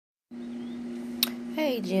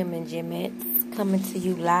Hey Jim and Jimettes, coming to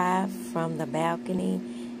you live from the balcony.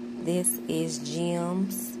 This is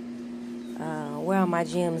Jim's. Where are my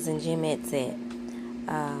Jims and Jimettes at?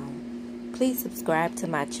 Please subscribe to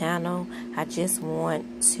my channel. I just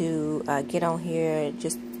want to get on here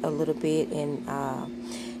just a little bit and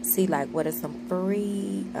see like what are some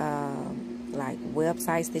free like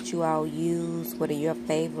websites that you all use. What are your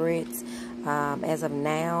favorites? As of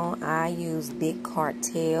now, I use Big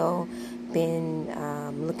Cartel. Been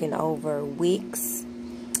looking over Wix,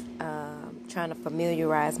 trying to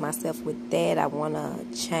familiarize myself with that. I want to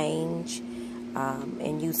change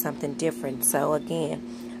and use something different. So again,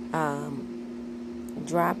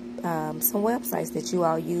 drop some websites that you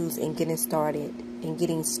all use in getting started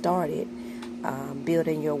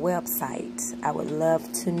building your website. I would love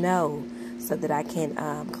to know so that I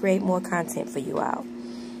can create more content for you all.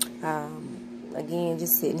 Again,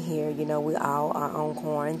 just sitting here, you know, we all are on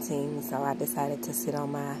quarantine, so I decided to sit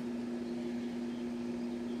on my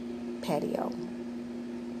patio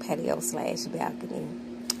slash balcony,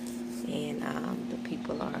 and the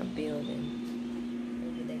people are building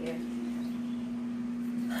over there.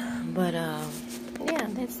 But yeah,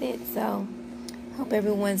 that's it. So hope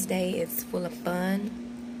everyone's day is full of fun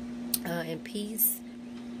and peace.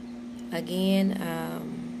 Again,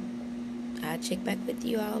 I'll check back with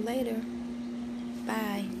you all later.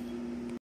 Bye.